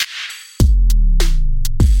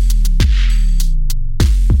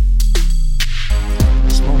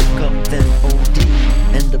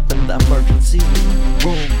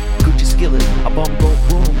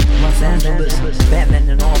Angeles. Batman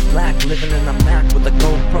in all black, living in a Mac with a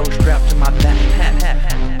GoPro strapped to my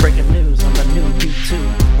backpack. Breaking news on the new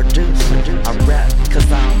YouTube producer. I rap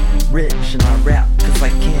cause I'm rich and I rap